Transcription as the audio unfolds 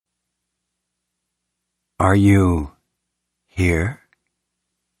Are you here?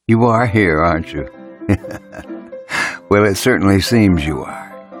 You are here, aren't you? Well, it certainly seems you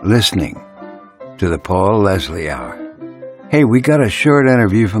are, listening to the Paul Leslie Hour. Hey, we got a short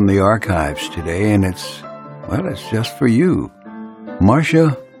interview from the archives today, and it's just for you.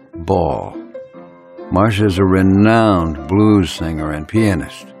 Marcia Ball. Marcia's a renowned blues singer and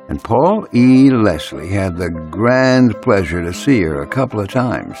pianist, and Paul E. Leslie had the grand pleasure to see her a couple of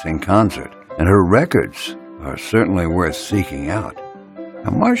times in concert, and her records are certainly worth seeking out.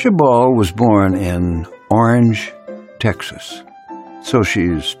 Now, Marcia Ball was born in Orange, Texas. So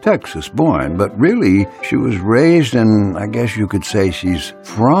she's Texas-born, but really she was raised in, I guess you could say she's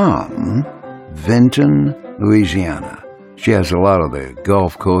from Vinton, Louisiana. She has a lot of the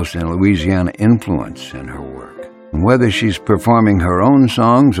Gulf Coast and Louisiana influence in her work. And whether she's performing her own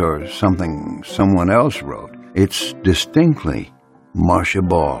songs or something someone else wrote, it's distinctly Marcia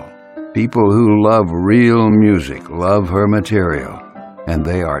Ball. People who love real music love her material, and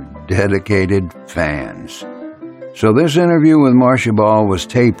they are dedicated fans. So this interview with Marcia Ball was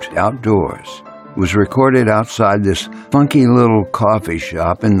taped outdoors. It was recorded outside this funky little coffee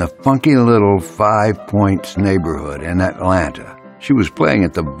shop in the funky little Five Points neighborhood in Atlanta. She was playing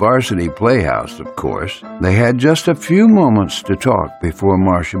at the Varsity Playhouse, of course. They had just a few moments to talk before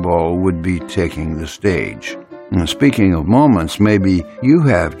Marcia Ball would be taking the stage. And speaking of moments, maybe you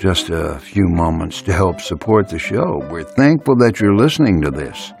have just a few moments to help support the show. We're thankful that you're listening to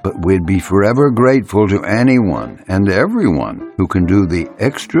this, but we'd be forever grateful to anyone and everyone who can do the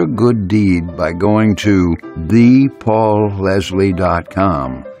extra good deed by going to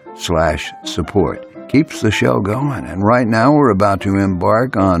thepaulleslie.com/support. Keeps the show going, and right now we're about to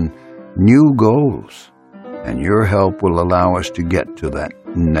embark on new goals, and your help will allow us to get to that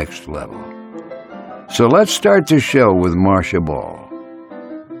next level. So let's start the show with Marcia Ball.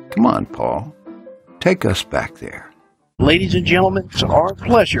 Come on, Paul. Take us back there. Ladies and gentlemen, it's our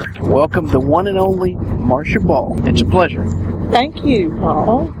pleasure to welcome the one and only Marcia Ball. It's a pleasure. Thank you,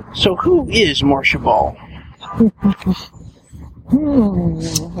 Paul. So who is Marcia Ball?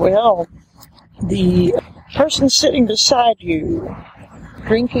 Well, the person sitting beside you,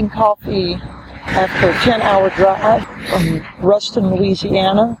 drinking coffee after a 10-hour drive from Ruston,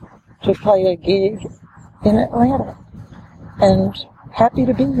 Louisiana, to play a gig in Atlanta, and happy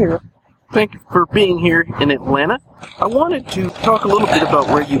to be here. Thank you for being here in Atlanta. I wanted to talk a little bit about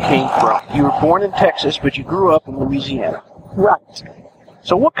where you came from. You were born in Texas, but you grew up in Louisiana. Right.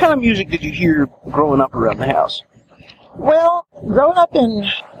 So what kind of music did you hear growing up around the house? Well, growing up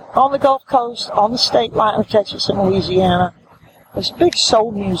on the Gulf Coast, on the state line of Texas and Louisiana, was big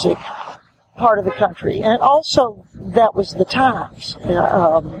soul music part of the country, and also that was the times.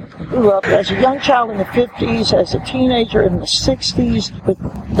 Grew up as a young child in the 50s, as a teenager in the 60s, with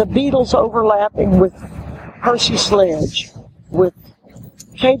the Beatles overlapping with Percy Sledge, with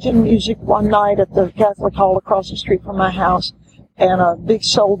Cajun music one night at the Catholic Hall across the street from my house, and a big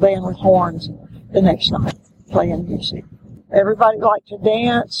soul band with horns the next night playing music. Everybody liked to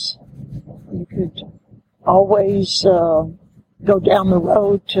dance. You could always go down the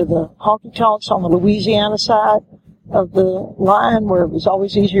road to the honky-tonks on the Louisiana side of the line, where it was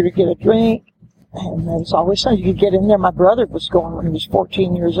always easier to get a drink. And there was always something you could get in there. My brother was going when he was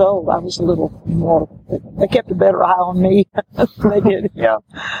 14 years old. I was a little more, they kept a better eye on me than they did him.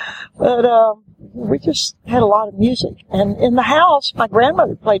 But we just had a lot of music. And in the house, my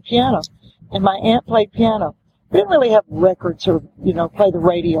grandmother played piano, and my aunt played piano. We didn't really have records or, play the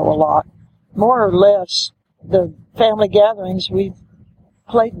radio a lot. More or less, the family gatherings, we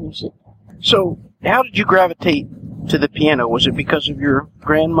played music. So how did you gravitate to the piano? Was it because of your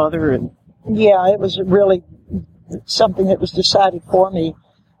grandmother? Yeah, it was really something that was decided for me.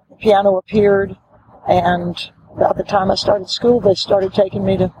 The piano appeared, and about the time I started school, they started taking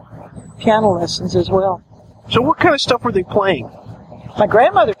me to piano lessons as well. So what kind of stuff were they playing? My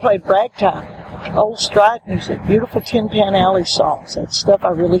grandmother played ragtime, old stride music, beautiful Tin Pan Alley songs. That's stuff I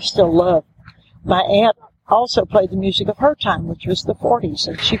really still love. My aunt also played the music of her time, which was the 40s.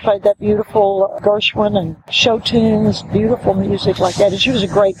 And she played that beautiful Gershwin and show tunes, beautiful music like that. And she was a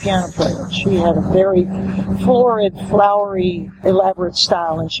great piano player. She had a very florid, flowery, elaborate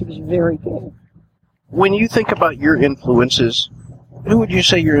style, and she was very good. When you think about your influences, who would you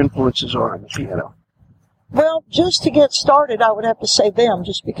say your influences are on the piano? Well, just to get started, I would have to say them,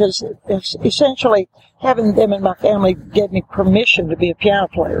 just because it's essentially having them in my family gave me permission to be a piano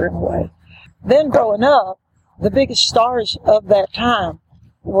player in a way. Then growing up, the biggest stars of that time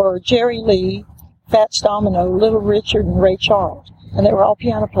were Jerry Lee, Fats Domino, Little Richard, and Ray Charles. And they were all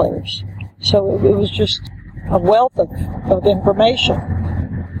piano players. So it was just a wealth of information.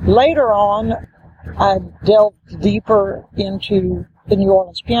 Later on, I delved deeper into the New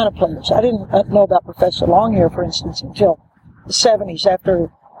Orleans piano players. I didn't know about Professor Longhair, for instance, until the 70s,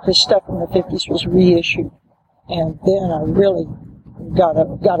 after his stuff from the 50s was reissued. And then I really got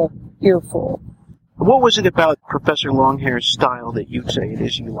a earful. What was it about Professor Longhair's style that you'd say it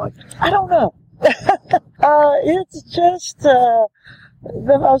is you liked? I don't know. It's just the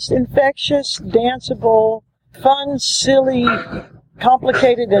most infectious, danceable, fun, silly,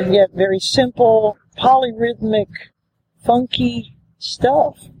 complicated, and yet very simple, polyrhythmic, funky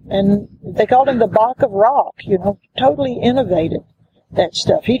stuff. And they called him the Bach of rock, totally innovated that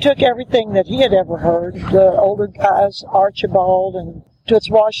stuff. He took everything that he had ever heard, the older guys, Marcia Ball and Toots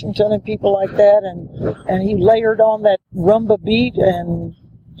Washington and people like that, and he layered on that rumba beat, and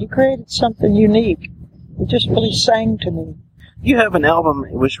he created something unique. It just really sang to me. You have an album.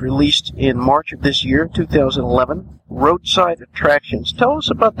 It was released in March of this year, 2011, Roadside Attractions. Tell us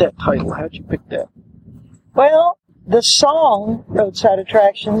about that title. How'd you pick that? Well, the song, Roadside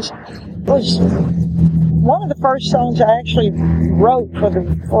Attractions, was one of the first songs I actually wrote for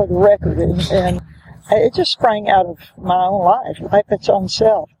the record, and it just sprang out of my own life its own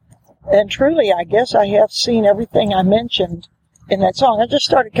self. And truly, I guess I have seen everything I mentioned in that song. I just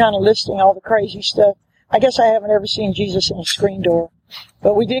started kind of listing all the crazy stuff. I guess I haven't ever seen Jesus in a screen door,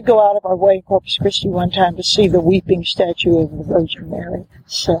 but we did go out of our way in Corpus Christi one time to see the weeping statue of the Virgin Mary,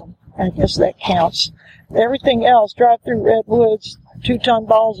 so I guess that counts. Everything else, drive through redwoods, 2-ton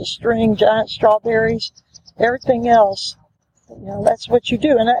balls of string, giant strawberries, everything else, that's what you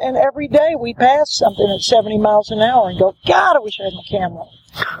do. And every day we pass something at 70 miles an hour and go, God, I wish I had my camera.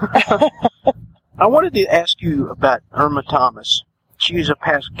 I wanted to ask you about Irma Thomas. She is a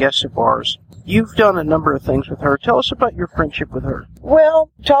past guest of ours. You've done a number of things with her. Tell us about your friendship with her.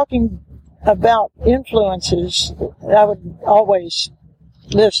 Well, talking about influences, I would always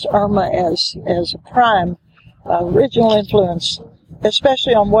list Irma as a prime original influence,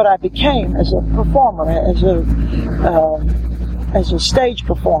 especially on what I became as a performer, as a stage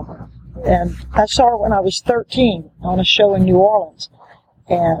performer. And I saw her when I was 13 on a show in New Orleans.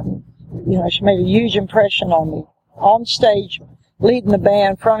 And, she made a huge impression on me. On stage, leading the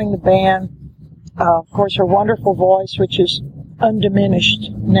band, fronting the band. Of course, her wonderful voice, which is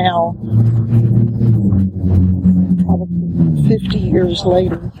undiminished now, probably 50 years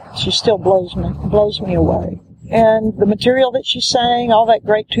later. She still blows me away. And the material that she sang, all that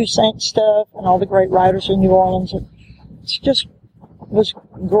great Toussaint stuff, and all the great writers in New Orleans, it just was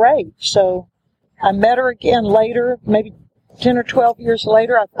great. So I met her again later, maybe 10 or 12 years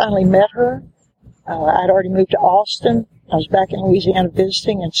later. I finally met her. I'd already moved to Austin. I was back in Louisiana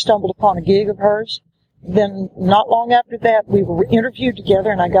visiting and stumbled upon a gig of hers. Then not long after that, we were interviewed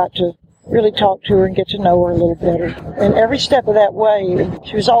together, and I got to really talk to her and get to know her a little better. And every step of that way,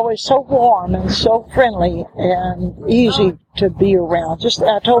 she was always so warm and so friendly and easy to be around.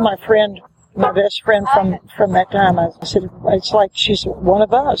 I told my best friend from that time, I said, it's like she's one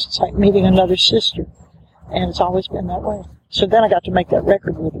of us. It's like meeting another sister. And it's always been that way. So then I got to make that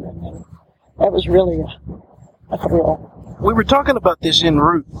record with her, and that was really a thrill. We were talking about this en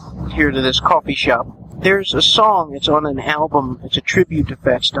route here to this coffee shop. There's a song, it's on an album, it's a tribute to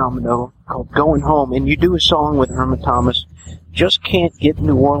Fats Domino called Going Home, and you do a song with Irma Thomas, Just Can't Get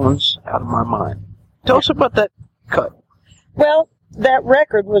New Orleans Out of My Mind. Tell us about that cut. Well, that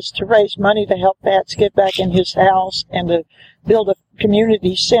record was to raise money to help Fats get back in his house and to build a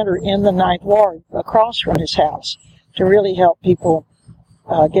community center in the Ninth Ward across from his house to really help people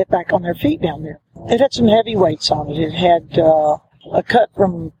get back on their feet down there. It had some heavyweights on it. It had a cut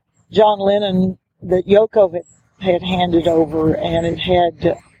from John Lennon that Yoko had handed over, and it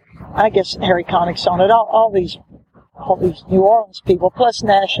had, I guess, Harry Connick's on it. All these New Orleans people, plus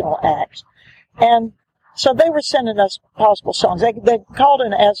national acts. And so they were sending us possible songs. They called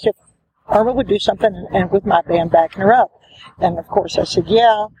and asked if Irma would do something, and with my band backing her up. And of course I said,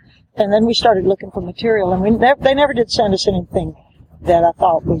 yeah. And then we started looking for material, and they never did send us anything that I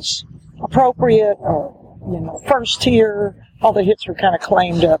thought was appropriate or, first tier. All the hits were kind of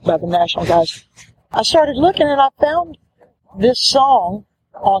claimed up by the national guys. I started looking, and I found this song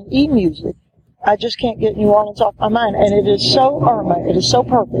on eMusic. I Just Can't Get New Orleans Off My Mind. And it is so Irma. It is so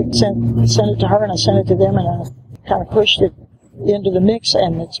perfect. I sent it to her, and I sent it to them, and I kind of pushed it into the mix,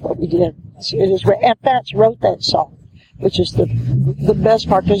 and that's what we did. It is great. And Fats wrote that song, which is the best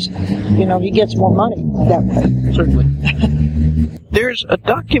part, because, he gets more money that way. Certainly. There's a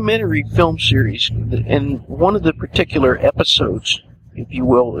documentary film series, and one of the particular episodes, if you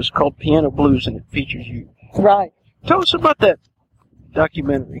will, is called Piano Blues, and it features you. Right. Tell us about that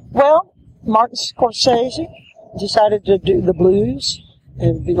documentary. Well, Martin Scorsese decided to do the blues,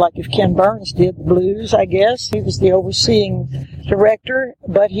 It would be like if Ken Burns did the blues, I guess. He was the overseeing director,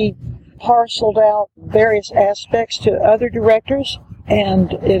 but he parceled out various aspects to other directors.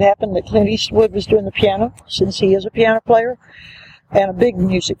 And it happened that Clint Eastwood was doing the piano, since he is a piano player and a big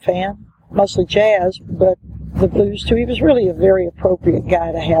music fan, mostly jazz, but the blues too. He was really a very appropriate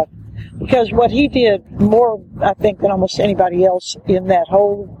guy to have, because what he did more, I think, than almost anybody else in that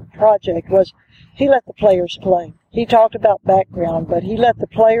whole project was he let the players play. He talked about background, but he let the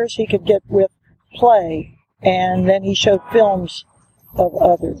players he could get with play, and then he showed films of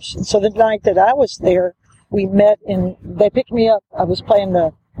others. And so the night that I was there, we met they picked me up. I was playing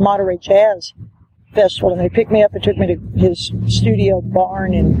the Monterey Jazz Festival, and they picked me up and took me to his studio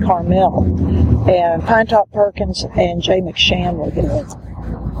barn in Carmel. And Pinetop Perkins and Jay McShann were there.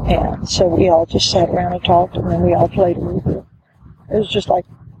 And so we all just sat around and talked, and then we all played a little bit. It was just like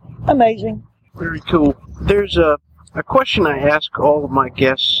amazing. Very cool. There's a question I ask all of my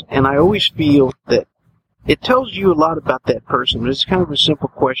guests, and I always feel that it tells you a lot about that person, but it's kind of a simple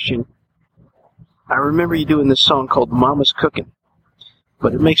question. I remember you doing this song called Mama's Cookin',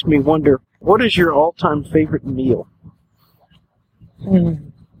 but it makes me wonder, what is your all-time favorite meal?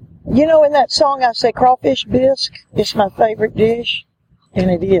 You know, in that song I say crawfish bisque is my favorite dish,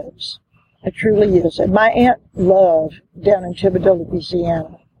 and it is. It truly is. And my Aunt Love down in Thibodaux,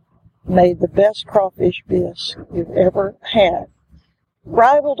 Louisiana, made the best crawfish bisque you've ever had,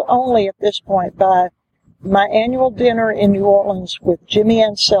 rivaled only at this point by my annual dinner in New Orleans with Jimmy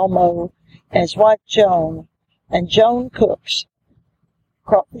Anselmo and his wife Joan, and Joan cooks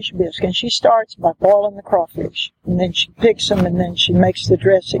crawfish bisque, and she starts by boiling the crawfish, and then she picks them, and then she makes the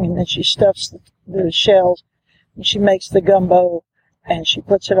dressing, and then she stuffs the shells, and she makes the gumbo, and she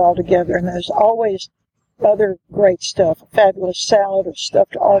puts it all together, and there's always other great stuff, a fabulous salad or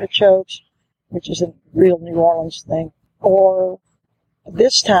stuffed artichokes, which is a real New Orleans thing, or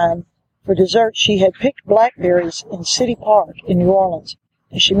this time, for dessert, she had picked blackberries in City Park in New Orleans,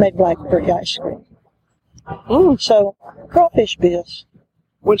 and she made blackberry ice cream. So, crawfish bisque.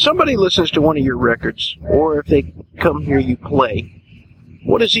 When somebody listens to one of your records, or if they come hear you play,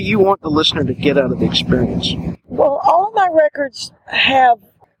 what is it you want the listener to get out of the experience? Well, all of my records have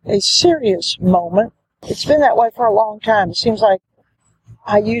a serious moment. It's been that way for a long time. It seems like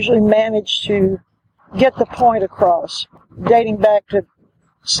I usually manage to get the point across, dating back to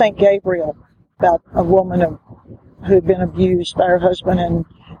St. Gabriel, about a woman who had been abused by her husband and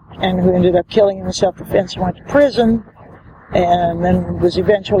who ended up killing him in self-defense and went to prison and then was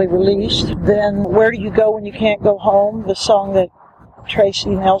eventually released. Then Where Do You Go When You Can't Go Home, the song that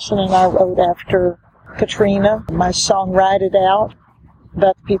Tracy Nelson and I wrote after Katrina. My song Ride It Out,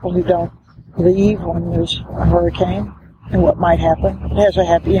 about the people who don't leave when there's a hurricane and what might happen. It has a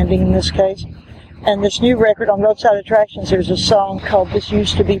happy ending in this case. And this new record on Roadside Attractions, there's a song called This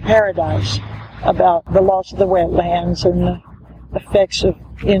Used to Be Paradise, about the loss of the wetlands and the effects of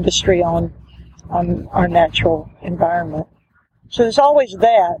industry on our natural environment. So there's always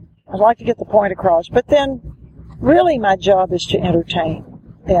that. I'd like to get the point across. But then, really, my job is to entertain.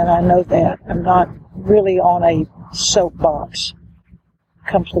 And I know that. I'm not really on a soapbox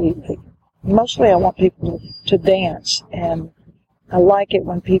completely. Mostly I want people to dance. And I like it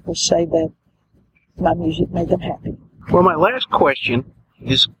when people say that my music made them happy. Well, my last question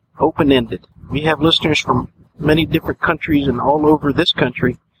is open-ended. We have listeners from many different countries and all over this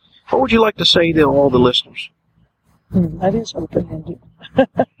country. What would you like to say to all the listeners? That is open-ended.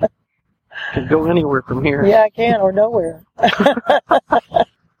 Can go anywhere from here. Yeah, I can, or nowhere.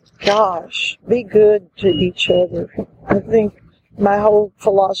 Gosh, be good to each other. I think my whole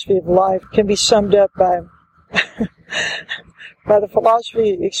philosophy of life can be summed up by the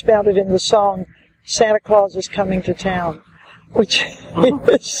philosophy expounded in the song Santa Claus is Coming to Town, which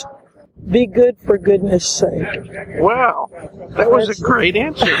is be good for goodness sake. Wow, that was a great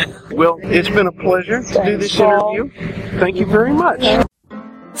answer. Well, it's been a pleasure to do this interview. Thank you very much.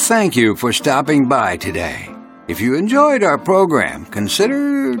 Thank you for stopping by today. If you enjoyed our program,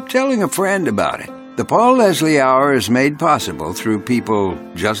 consider telling a friend about it. The Paul Leslie Hour is made possible through people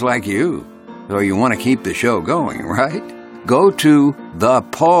just like you. So you want to keep the show going, right? Go to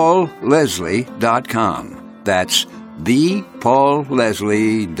thepaulleslie.com. That's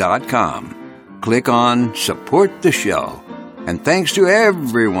thepaulleslie.com. Click on Support the Show. And thanks to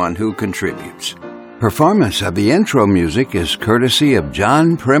everyone who contributes. Performance of the intro music is courtesy of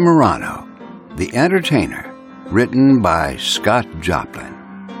John Primorano, The Entertainer, written by Scott Joplin.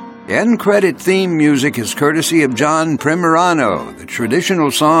 End credit theme music is courtesy of John Primorano, the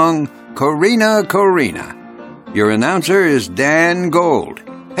traditional song Corina Corina. Your announcer is Dan Gold.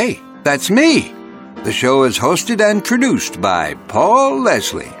 Hey, that's me. The show is hosted and produced by Paul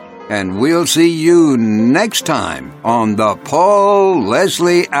Leslie. And we'll see you next time on the Paul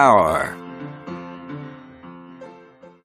Leslie Hour.